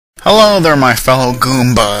Hello there, my fellow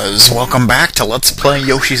Goombas. Welcome back to Let's Play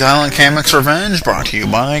Yoshi's Island Kamek's Revenge, brought to you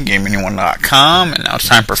by GameAnyone.com. And now it's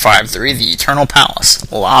time for 5-3, the Eternal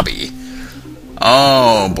Palace Lobby.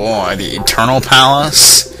 Oh boy, the Eternal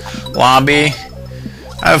Palace Lobby.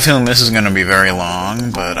 I have a feeling this is going to be very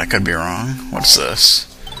long, but I could be wrong. What's this?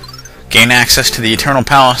 Gain access to the Eternal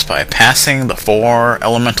Palace by passing the 4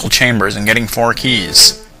 elemental chambers and getting 4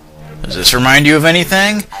 keys. Does this remind you of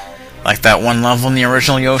anything? Like that one level in the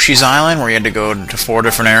original Yoshi's Island where you had to go to 4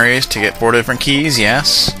 different areas to get 4 different keys?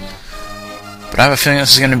 Yes. But I have a feeling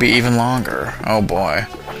this is going to be even longer. Oh boy.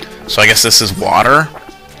 So I guess this is water?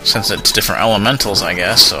 Since it's different elementals, I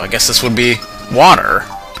guess. So I guess this would be water.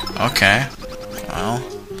 Okay. Well,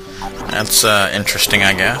 that's interesting,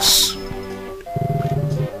 I guess.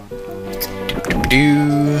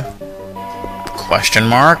 Question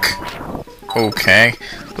mark? Okay.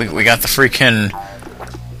 We got the freaking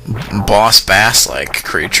boss bass-like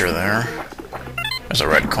creature there. There's a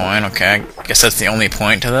red coin, okay. I guess that's the only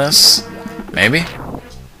point to this? Maybe?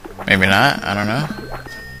 Maybe not? I don't know.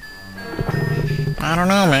 I don't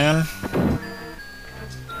know, man.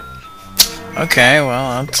 Okay,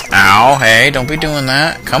 well, that's... Ow, hey, don't be doing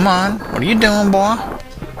that. Come on. What are you doing, boy?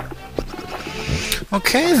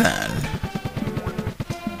 Okay, then.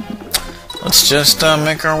 Let's just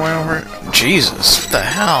make our way over... Jesus, what the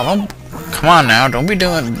hell? Come on now, don't be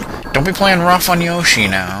playing rough on Yoshi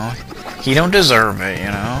now. He don't deserve it, you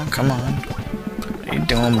know? Come on. What are you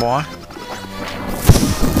doing, boy?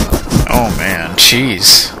 Oh man,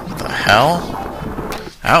 jeez. What the hell?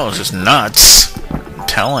 That was just nuts. I'm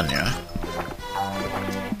telling you.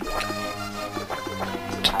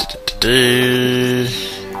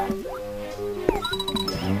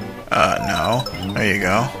 No. There you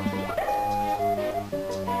go.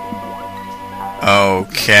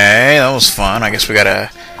 Okay, that was fun. I guess we gotta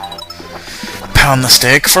pound the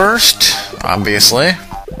steak first, obviously,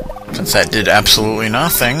 since that did absolutely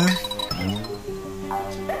nothing.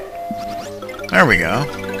 There we go.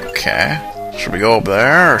 Okay. Should we go up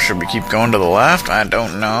there, or should we keep going to the left? I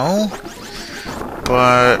don't know.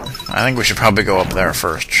 But I think we should probably go up there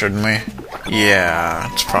first, shouldn't we?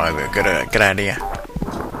 Yeah, it's probably a good idea.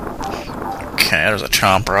 Okay, there's a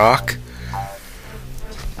chomp rock.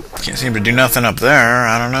 Can't seem to do nothing up there.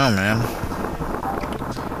 I don't know, man.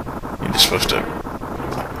 You're just supposed to...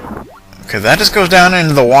 Okay, that just goes down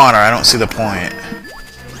into the water. I don't see the point.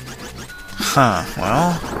 Huh,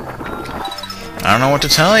 well... I don't know what to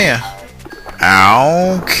tell you.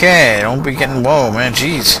 Okay, don't be getting... Whoa, man,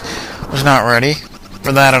 jeez. Was not ready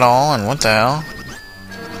for that at all, and what the hell?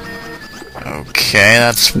 Okay,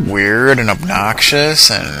 that's weird and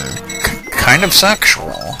obnoxious and kind of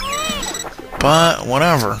sexual. But,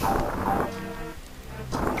 whatever.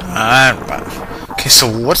 Okay, so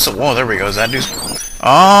what's the... Whoa, there we go. Is that dude...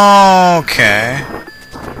 Okay.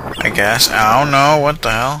 I guess. Oh, no. What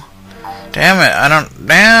the hell? Damn it. I don't...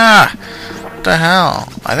 Ah! What the hell?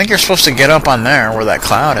 I think you're supposed to get up on there where that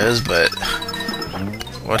cloud is, but...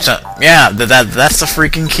 What's that? Yeah, that's the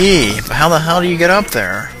freaking key. But how the hell do you get up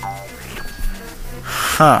there?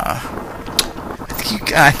 Huh.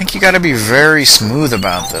 I think you gotta be very smooth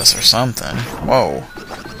about this or something. Whoa.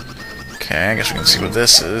 Okay, I guess we can see what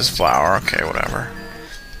this is. Flower, okay, whatever.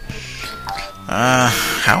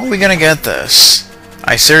 How are we gonna get this?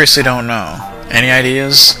 I seriously don't know. Any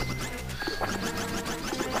ideas?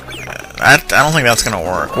 I don't think that's gonna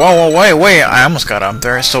work. Whoa, wait, I almost got up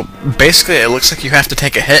there. So, basically, it looks like you have to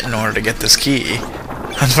take a hit in order to get this key.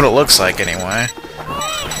 That's what it looks like, anyway.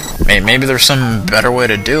 Maybe there's some better way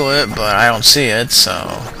to do it, but I don't see it, so...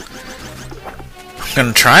 I'm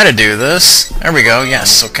gonna try to do this. There we go,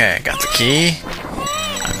 yes, okay, got the key.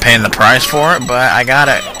 I'm paying the price for it, but I got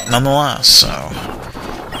it nonetheless, so...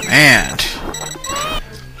 Man.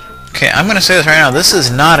 Okay, I'm gonna say this right now, this is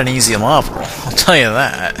not an easy level. I'll tell you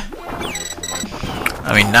that.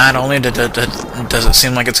 I mean, not only does it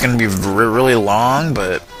seem like it's gonna be really long,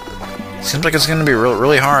 but... It seems like it's gonna be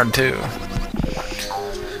really hard, too.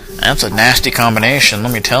 That's a nasty combination,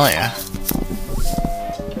 let me tell you.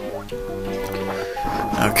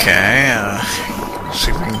 Okay,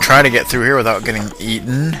 see if we can try to get through here without getting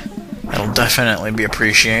eaten. That'll definitely be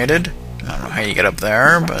appreciated. I don't know how you get up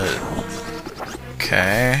there, but...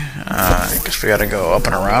 Okay, I guess we gotta go up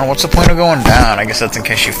and around. What's the point of going down? I guess that's in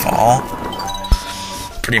case you fall.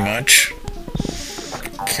 Pretty much.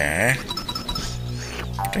 Okay.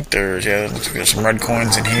 I think there's, yeah, looks like there's some red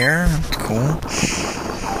coins in here. That's cool.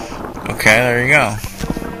 Okay, there you go.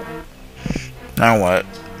 Now what?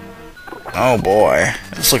 Oh boy,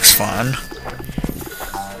 this looks fun.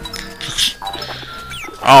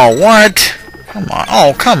 Oh, what? Come on.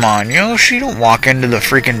 Oh, come on, Yoshi. Don't walk into the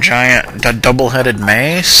freaking giant double-headed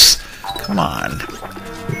mace. Come on.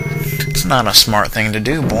 It's not a smart thing to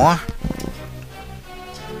do, boy.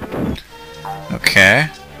 Okay.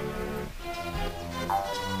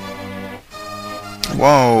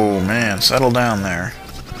 Whoa, man. Settle down there.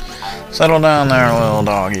 Settle down there, little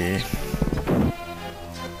doggy.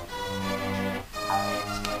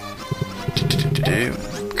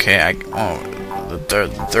 Okay,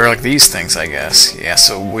 they're like these things, I guess. Yeah,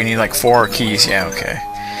 so we need like 4 keys. Yeah, okay.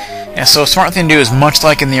 Yeah, so a smart thing to do is much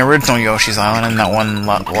like in the original Yoshi's Island in that one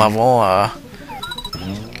level,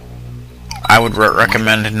 I would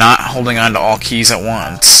recommend not holding on to all keys at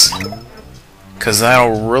once, because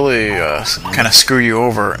that'll really kind of screw you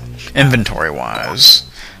over inventory-wise.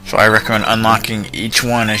 So I recommend unlocking each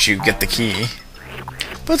one as you get the key.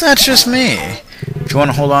 But that's just me. If you want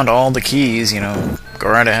to hold on to all the keys, you know, go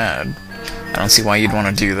right ahead. I don't see why you'd want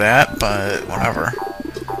to do that, but whatever.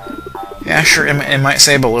 Yeah, sure, it might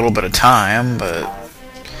save a little bit of time, but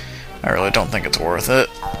I really don't think it's worth it.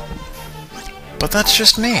 But that's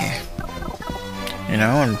just me. You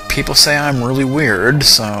know, and people say I'm really weird,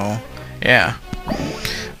 so yeah.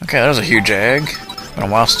 Okay, there's a huge egg. Been a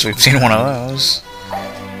while since we've seen one of those.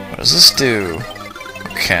 What does this do?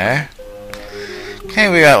 Okay. Okay,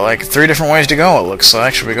 we got like 3 different ways to go, it looks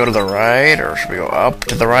like. Should we go to the right, or should we go up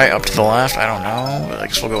to the right, up to the left? I don't know, but I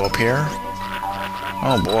guess we'll go up here.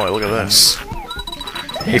 Oh boy, look at this.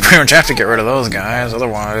 You pretty much have to get rid of those guys,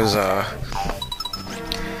 otherwise,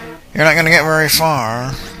 you're not gonna get very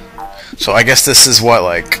far. So I guess this is what,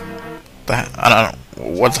 like, I don't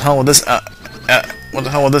know, what the hell would this, what the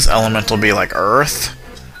hell would this elemental be, like Earth?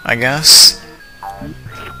 I guess?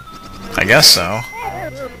 I guess so.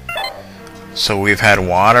 So we've had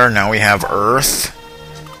water, now we have Earth.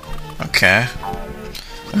 Okay.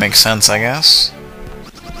 That makes sense, I guess.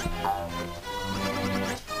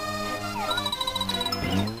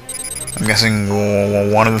 I'm guessing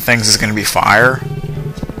one of the things is going to be fire.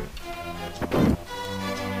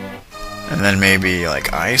 And then maybe,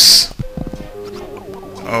 like, ice.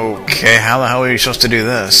 Okay, how the hell are you supposed to do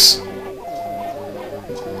this?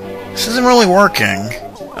 This isn't really working.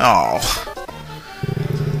 Oh.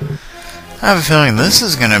 I have a feeling this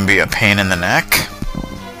is going to be a pain in the neck.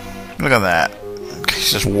 Look at that.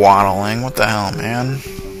 He's just waddling. What the hell, man?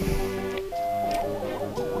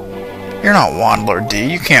 You're not Waddler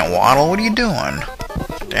D. You can't waddle. What are you doing?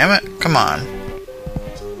 Damn it. Come on.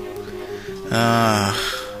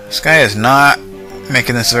 This guy is not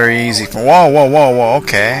making this very easy for... Whoa, whoa, whoa, whoa.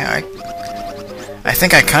 Okay. I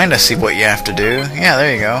think I kind of see what you have to do. Yeah,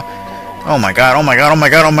 there you go. Oh my god, oh my god, oh my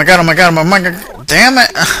god, oh my god, oh my god, oh my god. Damn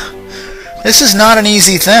it. This is not an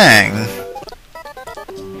easy thing.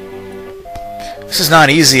 This is not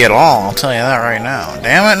easy at all, I'll tell you that right now.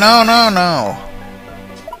 Damn it, no, no, no.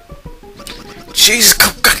 Jesus,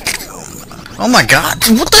 oh my god,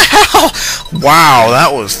 what the hell? Wow,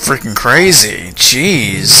 that was freaking crazy.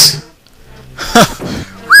 Jeez.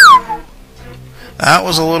 That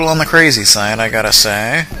was a little on the crazy side, I gotta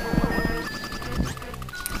say.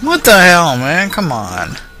 What the hell, man? Come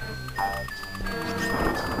on.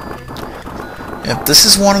 Yep, this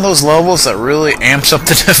is one of those levels that really amps up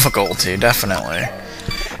the difficulty, definitely.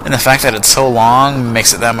 And the fact that it's so long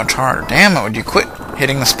makes it that much harder. Damn it, would you quit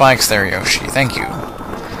hitting the spikes there, Yoshi? Thank you.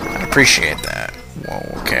 I appreciate that. Whoa,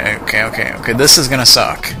 okay, this is gonna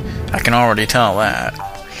suck. I can already tell that.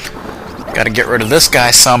 Gotta get rid of this guy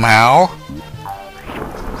somehow.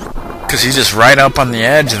 Because he's just right up on the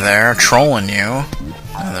edge there, trolling you.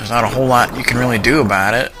 And there's not a whole lot you can really do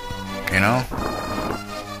about it, you know?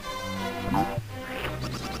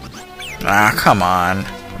 Ah, come on.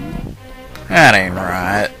 That ain't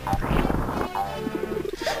right.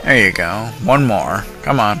 There you go. One more.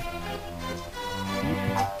 Come on.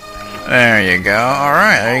 There you go.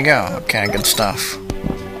 Alright, there you go. Okay, good stuff.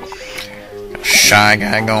 Got a shy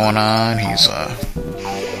guy going on. He's,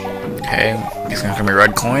 okay, he's gonna be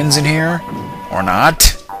red coins in here. Or not.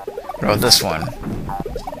 What about this one?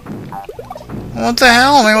 What the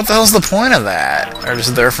hell, man? What the hell's the point of that? They're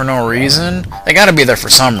just there for no reason? They gotta be there for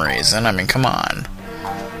some reason. I mean, come on.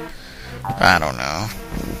 I don't know.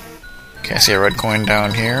 Okay, I see a red coin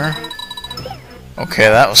down here. Okay,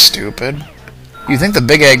 that was stupid. You'd think the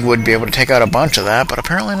big egg would be able to take out a bunch of that, but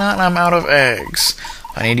apparently not, and I'm out of eggs.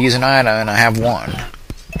 I need to use an item, and I have one.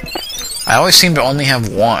 I always seem to only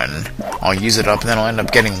have one. I'll use it up, and then I'll end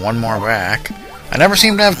up getting one more back. I never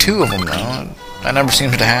seem to have 2 of them, though. That never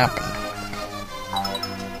seems to happen.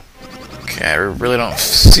 Okay, I really don't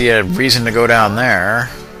see a reason to go down there.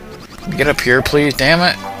 Get up here, please. Damn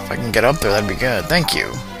it. If I can get up there, that'd be good. Thank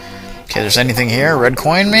you. Okay, there's anything here? Red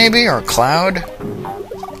coin, maybe? Or a cloud?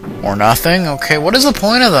 Or nothing? Okay, what is the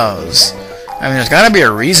point of those? I mean, there's gotta be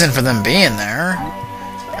a reason for them being there.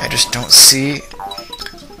 I just don't see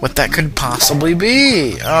what that could possibly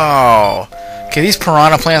be. Oh. Okay, these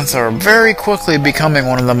piranha plants are very quickly becoming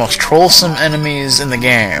one of the most troublesome enemies in the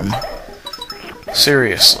game.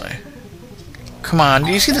 Seriously. Come on,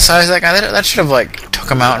 do you see the size of that guy? That should have, like,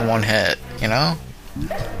 took him out in one hit, you know?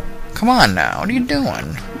 Come on now, what are you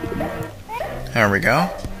doing? There we go.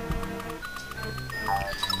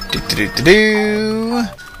 Do-do-do-do-do.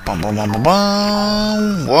 Bum bum bum bum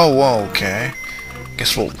bum. Whoa, whoa, okay.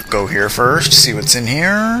 Guess we'll go here first, see what's in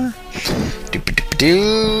here.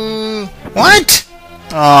 Do-do-do-do. What?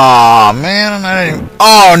 Aw, man, I didn't even...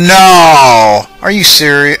 Oh, no! Are you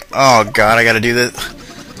serious? Oh, God, I gotta do this.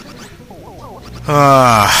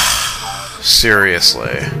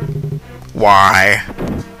 Seriously. Why?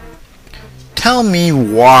 Tell me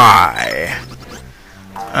why.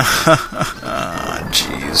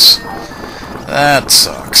 Jeez. That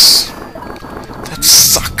sucks. That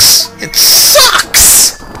sucks. It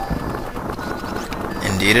sucks!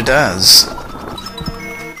 Indeed it does.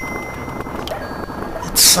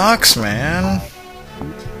 It sucks, man.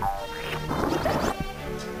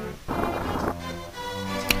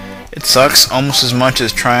 It sucks almost as much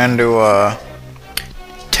as trying to,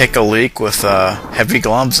 take a leak with, heavy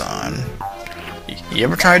gloves on. You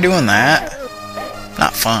ever try doing that?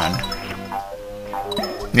 Not fun.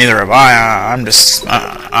 Neither have I. I'm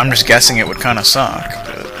just guessing it would kind of suck.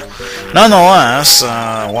 But nonetheless,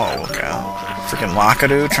 whoa, look out. Freaking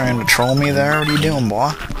Lockadoo trying to troll me there. What are you doing,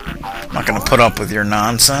 boy? I'm not gonna put up with your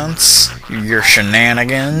nonsense, your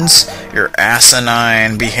shenanigans, your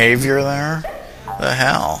asinine behavior there. The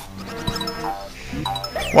hell?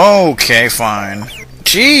 Whoa, okay, fine.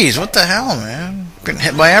 Jeez, what the hell, man? Getting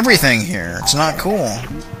hit by everything here. It's not cool.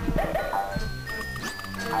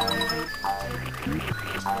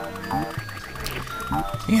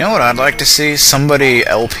 You know what I'd like to see? Somebody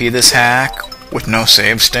LP this hack with no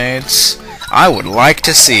save states. I would like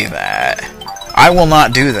to see that. I will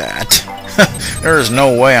not do that. There is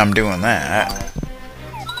no way I'm doing that.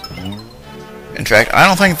 In fact, I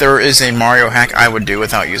don't think there is a Mario hack I would do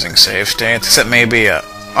without using save states, except maybe a...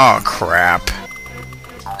 Oh, crap.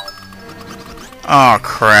 Oh,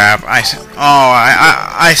 crap.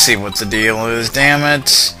 I see what the deal is, damn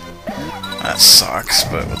it. That sucks,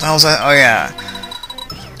 but what the hell's that? Oh, yeah.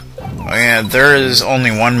 Oh, yeah, there is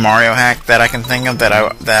only one Mario hack that I can think of that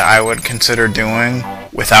I would consider doing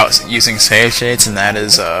without using save states, and that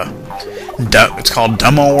is, it's called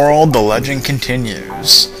Demo World, The Legend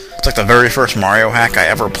Continues. It's like the very first Mario hack I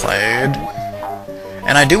ever played.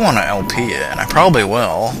 And I do want to LP it, and I probably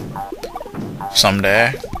will.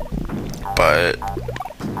 Someday. But,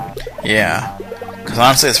 yeah. Because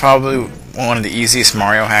honestly, it's probably one of the easiest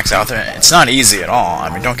Mario hacks out there. It's not easy at all. I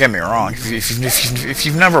mean, don't get me wrong. If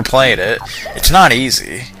you've never played it, it's not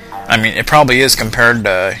easy. I mean, it probably is compared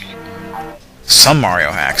to some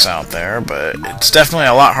Mario hacks out there, but it's definitely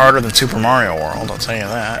a lot harder than Super Mario World, I'll tell you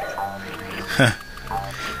that.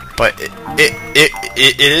 But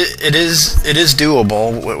it is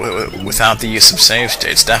doable without the use of save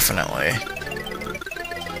states, definitely.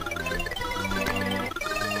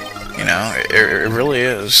 You know, it really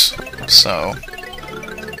is. So,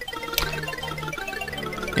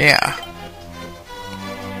 yeah.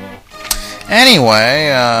 Anyway,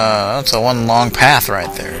 that's a one long path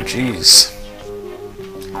right there. Jeez.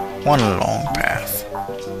 One long path.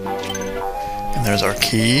 And there's our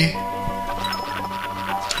key.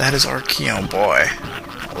 That is our key, oh boy.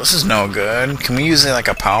 Well, this is no good. Can we use it like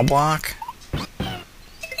a POW block?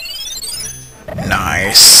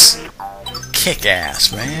 Nice. Kick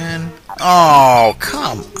ass, man. Oh,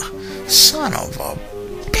 come on. Son of a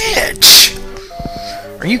bitch.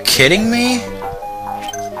 Are you kidding me?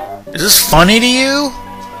 Is this funny to you?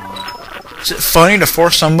 Is it funny to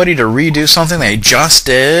force somebody to redo something they just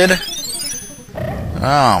did?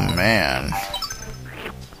 Oh, man.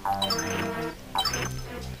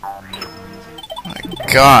 My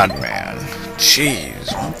God, man.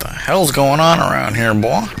 Jeez, what the hell's going on around here,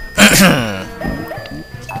 boy?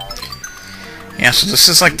 Yeah, so this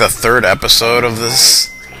is like the third episode of this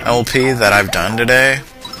LP that I've done today.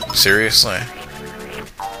 Seriously.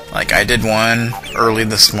 Like, I did one early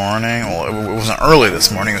this morning. Well, it wasn't early this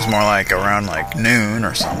morning. It was more like around, like, noon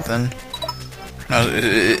or something. No,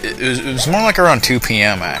 it was more like around 2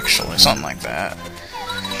 p.m., actually. Something like that.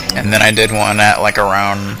 And then I did one at, like,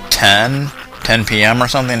 around 10 p.m. or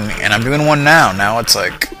something. And I'm doing one now. Now it's,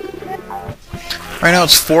 like... Right now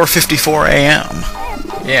it's 4:54 a.m.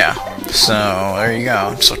 Yeah. So there you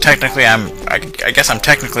go. So technically, I guess I'm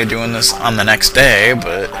technically doing this on the next day,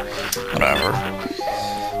 but whatever.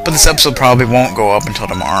 But this episode probably won't go up until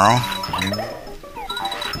tomorrow.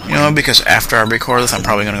 You know, because after I record this, I'm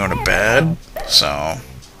probably gonna go to bed. So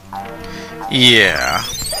yeah,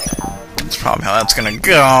 that's probably how that's gonna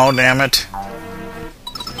go. Damn it!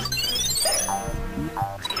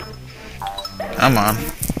 Come on.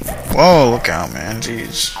 Whoa! Look out, man.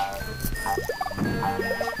 Jeez.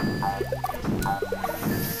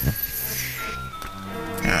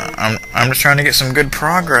 Yeah, I'm just trying to get some good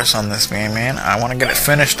progress on this game, man. I want to get it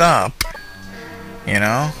finished up. You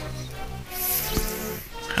know?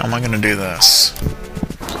 How am I gonna do this?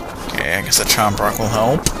 Okay, I guess the chomp rock will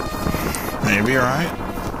help. Maybe, right?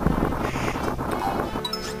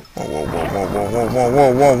 Whoa, whoa, whoa, whoa, whoa, whoa,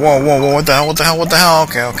 whoa, whoa, whoa, whoa, whoa, what the hell, what the hell, what the hell?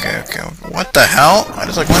 Okay, okay, okay. What the hell? I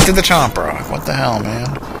just like went through the chomp rock. What the hell, man?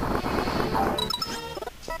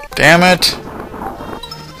 Damn it!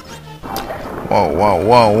 Whoa, whoa,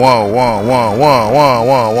 whoa, whoa, whoa, whoa, whoa, whoa, whoa,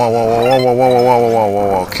 whoa, whoa, whoa, whoa, whoa, whoa, whoa, whoa,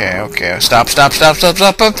 whoa, okay, okay. Stop, stop, stop, stop,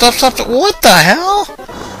 stop, stop, stop, stop. What the hell?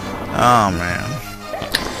 Oh, man.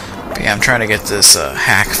 But yeah, I'm trying to get this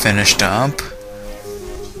hack finished up.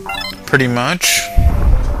 Pretty much.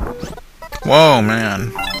 Whoa,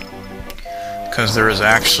 man. Because there is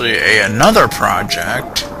actually another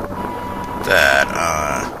project that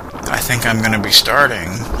I think I'm going to be starting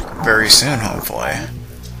very soon, hopefully.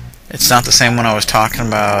 It's not the same one I was talking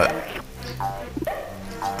about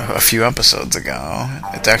a few episodes ago.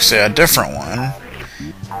 It's actually a different one,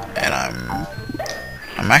 and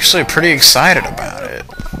I'm actually pretty excited about it.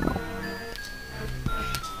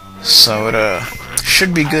 So it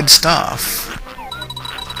should be good stuff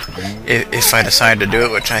if I decide to do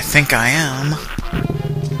it, which I think I am.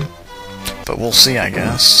 But we'll see, I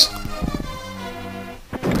guess.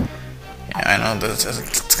 I know that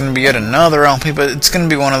it's going to be yet another LP, but it's going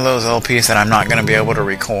to be one of those LPs that I'm not going to be able to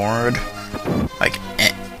record, like,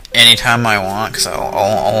 anytime I want, because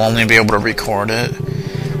I'll only be able to record it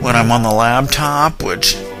when I'm on the laptop,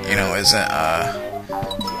 which, you know,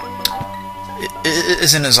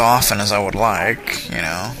 isn't as often as I would like, you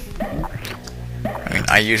know. I mean,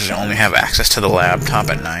 I usually only have access to the laptop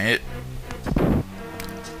at night.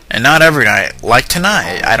 And not every night. Like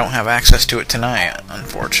tonight, I don't have access to it tonight,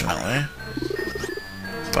 unfortunately.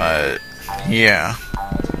 But, yeah.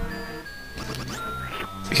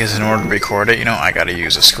 Because in order to record it, you know, I gotta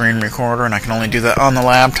use a screen recorder, and I can only do that on the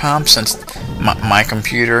laptop, since my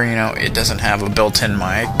computer, you know, it doesn't have a built-in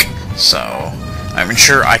mic. So, I mean,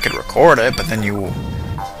 sure, I could record it, but then you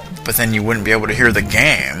wouldn't be able to hear the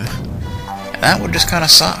game. And that would just kind of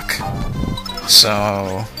suck.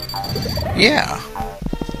 So, yeah.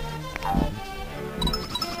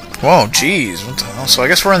 Whoa, jeez, what the hell? So I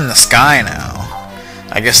guess we're in the sky now.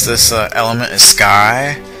 I guess this element is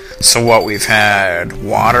sky. So what, we've had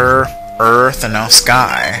water, earth, and now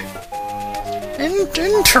sky.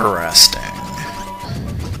 Interesting.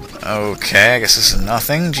 Okay, I guess this is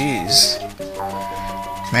nothing. Jeez.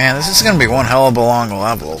 Man, this is going to be one hell of a long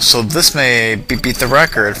level. So this may beat the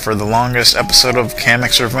record for the longest episode of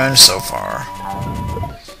Kamek's Revenge so far.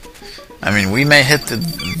 I mean, we may hit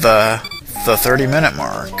the 30-minute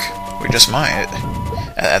mark. We just might.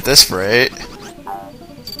 At this rate.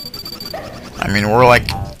 I mean, we're like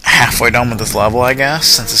halfway done with this level, I guess,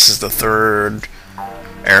 since this is the third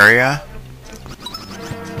area.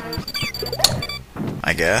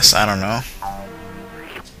 I guess, I don't know.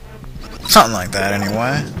 Something like that,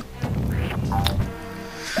 anyway.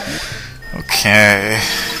 Okay.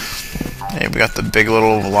 Hey, we got the big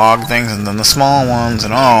little log things and then the small ones,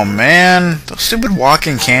 and oh man, those stupid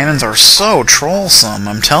walking cannons are so trollsome,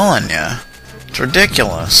 I'm telling ya. It's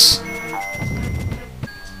ridiculous.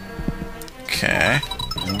 Okay.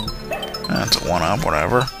 That's a 1-up,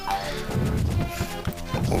 whatever.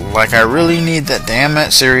 Like, I really need that, damn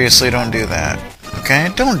it. Seriously, don't do that. Okay?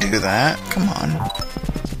 Don't do that. Come on.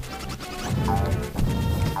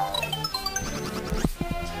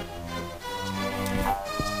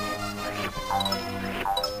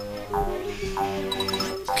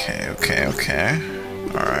 Okay.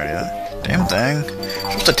 Alright, damn thing.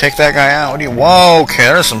 You're supposed to take that guy out. What do you... Whoa, okay,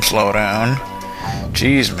 there's some slowdown.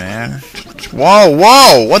 Jeez, man.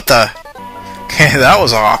 Whoa! What the... Okay, that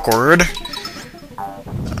was awkward.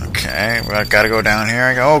 Okay, we gotta go down here.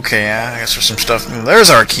 I go, okay, yeah, I guess there's some stuff... There's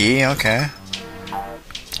our key, okay.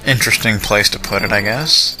 Interesting place to put it, I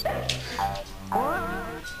guess.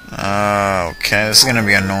 Okay, this is gonna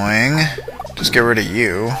be annoying. Just get rid of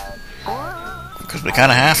you. Because we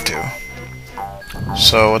kinda have to.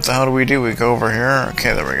 So, what the hell do? We go over here.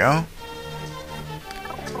 Okay, there we go.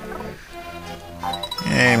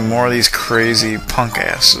 Hey, more of these crazy punk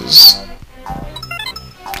asses.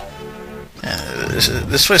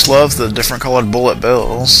 This place loves the different colored bullet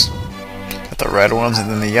bills. Got the red ones and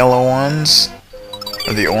then the yellow ones.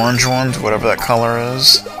 Or the orange ones, whatever that color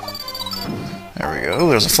is. There we go. Ooh,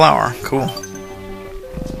 there's a flower. Cool.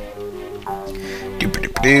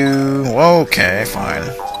 Doop-a-doop-a-doo. Okay, fine.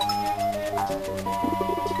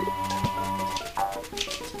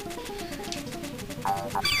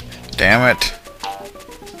 Damn it.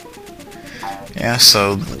 Yeah,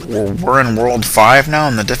 so we're in World 5 now,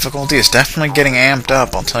 and the difficulty is definitely getting amped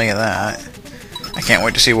up, I'll tell you that. I can't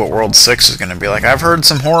wait to see what World 6 is going to be like. I've heard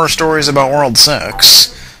some horror stories about World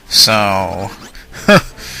 6, so...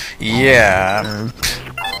 yeah, I'm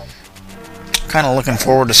kind of looking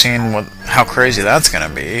forward to seeing how crazy that's going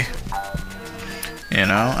to be. You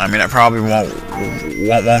know? I mean, I probably won't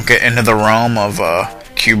get into the realm of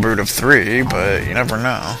Cube Root of 3, but you never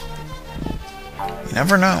know. You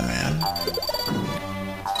never know, man.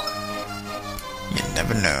 You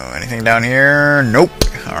never know. Anything down here? Nope.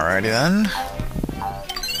 Alrighty then.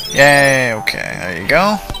 Yay, okay, there you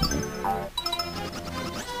go.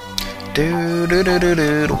 Do.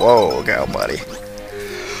 Whoa, go, buddy.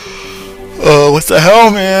 What the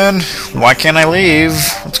hell, man? Why can't I leave?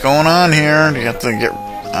 What's going on here? Do you have to get...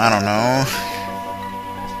 I don't know.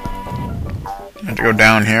 You have to go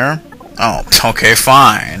down here? Oh, okay,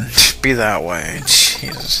 fine. Be that way.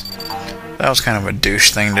 Jesus. That was kind of a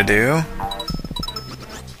douche thing to do.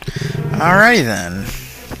 Alrighty then.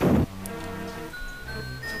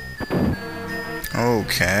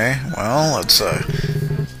 Okay, well, let's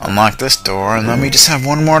unlock this door, and then we just have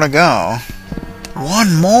one more to go.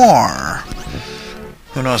 One more!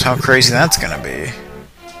 Who knows how crazy that's gonna be.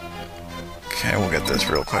 Okay, we'll get this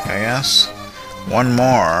real quick, I guess. One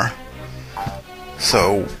more.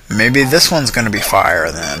 So, maybe this one's gonna be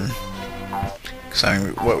fire, then. Because, I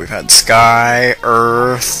mean, what, we've had sky,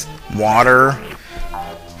 earth, water.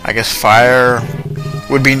 I guess fire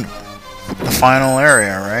would be the final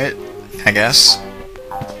area, right? I guess.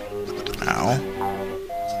 Ow.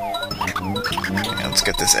 Okay, let's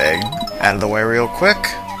get this egg out of the way real quick.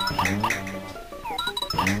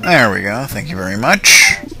 There we go. Thank you very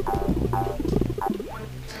much.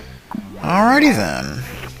 Alrighty then.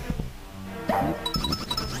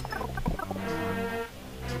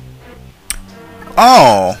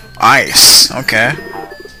 Oh! Ice. Okay.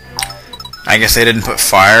 I guess they didn't put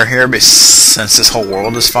fire here, but since this whole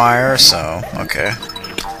world is fire, so, okay.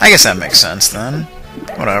 I guess that makes sense then.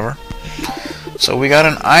 Whatever. So we got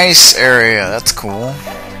an ice area, that's cool.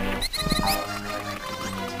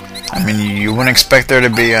 I mean, you wouldn't expect there to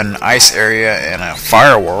be an ice area in a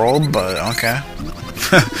fire world, but okay.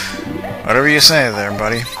 Whatever you say there,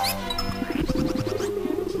 buddy.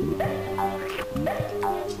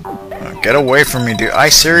 Get away from me, dude. I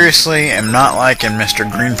seriously am not liking Mr.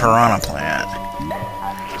 Green Piranha Plant.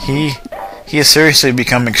 He has seriously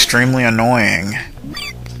become extremely annoying.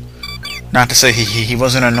 Not to say he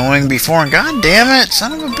wasn't annoying before, and god damn it,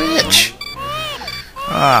 son of a bitch.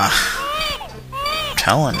 I'm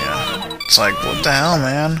telling you. It's like, what the hell,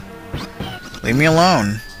 man? Leave me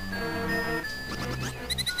alone.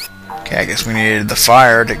 Okay, I guess we needed the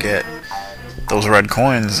fire to get those red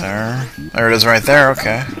coins there. There it is right there,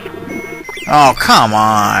 okay. Oh, come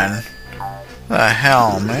on. The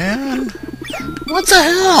hell, man? What the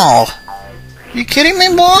hell? You kidding me,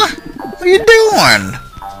 boy? What are you doing?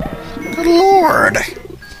 Good lord.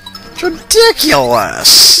 It's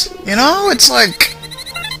ridiculous. You know, it's like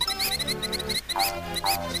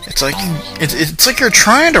you're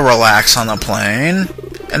trying to relax on the plane,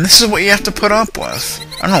 and this is what you have to put up with.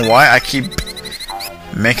 I don't know why I keep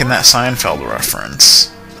making that Seinfeld reference.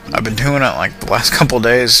 I've been doing it like the last couple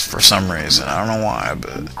days for some reason. I don't know why,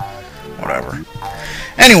 but whatever.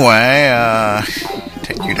 Anyway,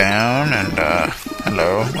 take you down and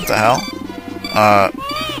hello. What the hell?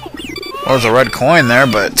 There's a red coin there,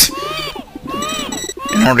 but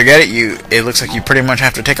in order to get it, it looks like you pretty much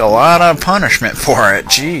have to take a lot of punishment for it.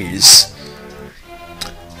 Jeez.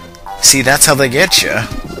 See, that's how they get you.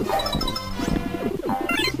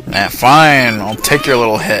 Nah, fine. I'll take your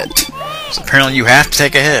little hit. So apparently you have to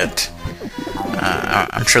take a hit.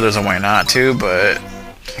 I'm sure there's a way not to, but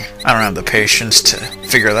I don't have the patience to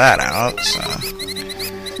figure that out, so...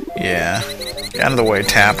 yeah. Get out of the way,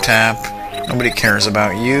 Tap Tap. Nobody cares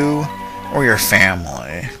about you or your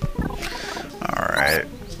family. Alright.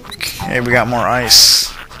 Okay, we got more ice.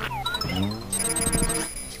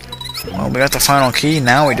 Well, we got the final key.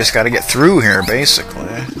 Now we just gotta get through here,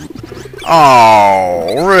 basically.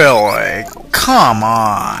 Oh, really? Come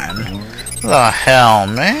on. The hell,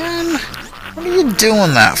 man? What are you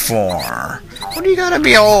doing that for? What Why do you gotta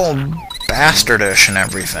be all bastardish and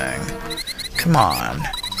everything? Come on.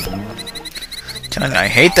 I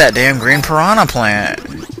hate that damn green piranha plant.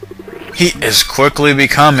 He is quickly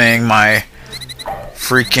becoming my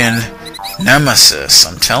freaking nemesis,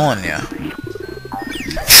 I'm telling you.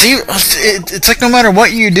 See, it's like no matter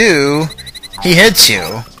what you do, he hits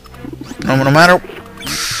you. No matter...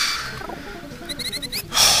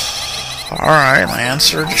 Alright,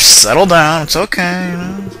 Lancer, just settle down, it's okay, you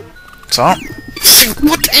know. It's all...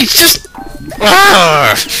 What? It's just...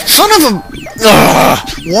 Son of a...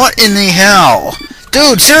 What in the hell?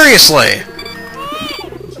 Dude, seriously!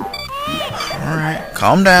 Alright,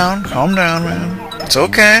 calm down, man. It's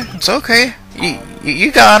okay, it's okay.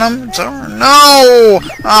 You got him, it's alright. No!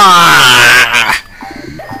 Ah!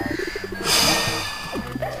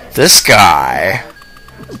 This guy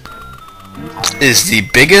is the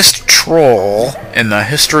biggest troll in the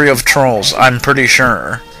history of trolls, I'm pretty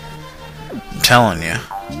sure. I'm telling you.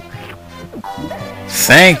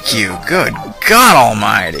 Thank you, good God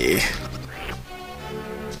Almighty.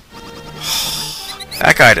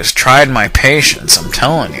 That guy just tried my patience, I'm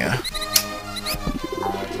telling you.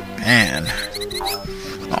 Man.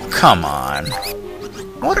 Oh, come on.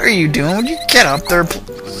 What are you doing? Would you get up there?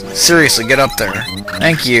 Seriously, get up there.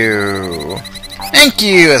 Thank you. Thank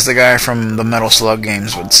you, as the guy from the Metal Slug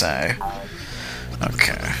games would say.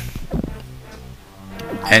 Okay.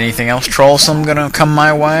 Anything else trollsome gonna come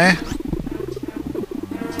my way?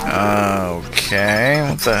 Okay,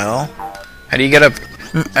 what the hell? How do you get up?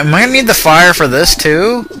 Am I gonna need the fire for this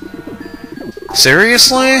too?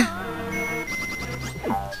 Seriously?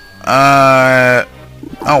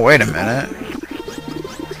 Oh, wait a minute.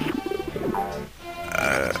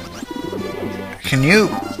 Can you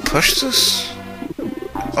push this?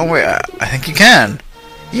 Oh, wait, I think you can.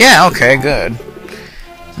 Yeah, okay, good.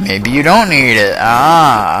 Maybe you don't need it.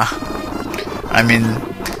 Ah. I mean,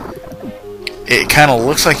 it kind of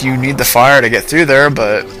looks like you need the fire to get through there,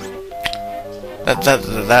 but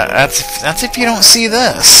that's if you don't see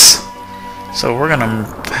this. So we're gonna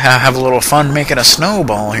have a little fun making a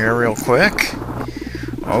snowball here real quick.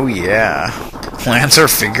 Oh yeah. Lancer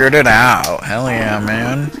figured it out. Hell yeah,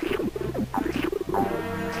 man.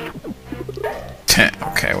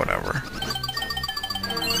 Okay, whatever.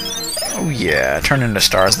 Oh yeah, turn into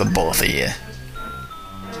stars, the both of you.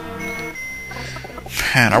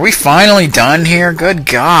 Man, are we finally done here? Good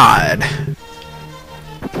God.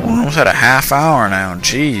 We're almost at a half hour now,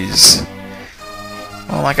 jeez.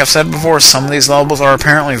 Well, like I've said before, some of these levels are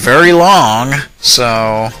apparently very long,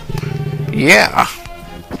 so... yeah.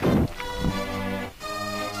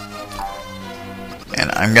 And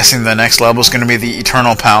I'm guessing the next level is going to be the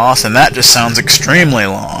Eternal Palace, and that just sounds extremely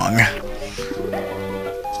long.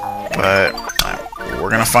 But we're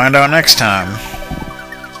going to find out next time.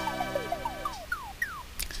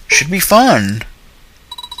 Should be fun.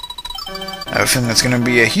 I have a feeling it's going to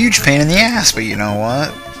be a huge pain in the ass, but you know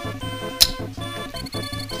what?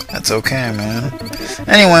 That's okay, man.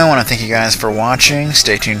 Anyway, I want to thank you guys for watching.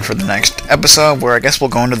 Stay tuned for the next episode, where I guess we'll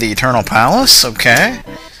go into the Eternal Palace, okay?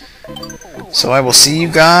 So I will see you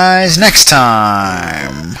guys next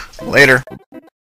time. Later.